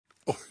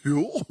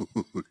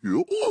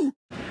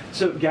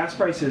So gas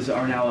prices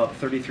are now up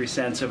 33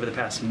 cents over the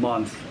past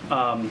month.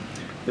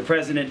 The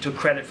president took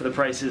credit for the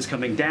prices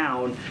coming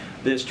down.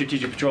 The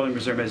Strategic Petroleum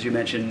Reserve, as you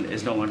mentioned,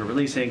 is no longer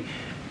releasing.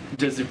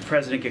 Does the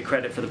president get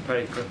credit for the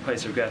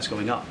price of gas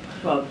going up?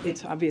 Well,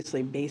 it's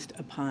obviously based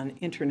upon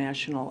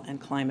international and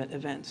climate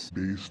events.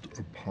 Based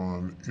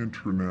upon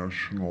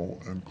international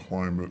and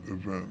climate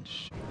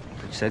events.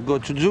 Czego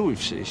tu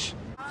dzieje się?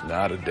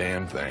 Not a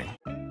damn thing.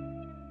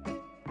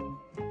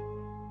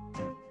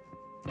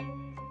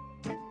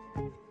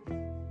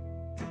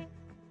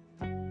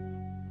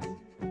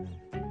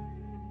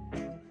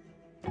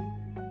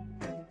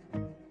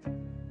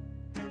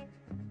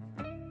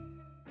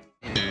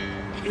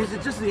 Is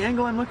it just the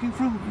angle I'm looking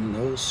from?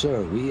 No,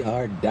 sir. We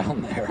are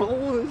down there.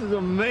 Oh, this is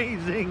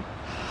amazing.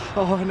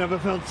 Oh, I never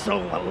felt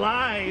so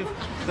alive.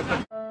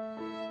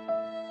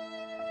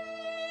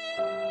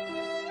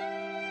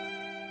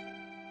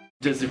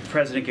 Does the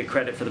president get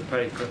credit for the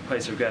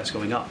price of gas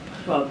going up?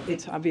 Well,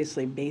 it's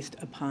obviously based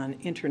upon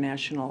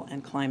international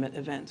and climate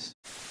events.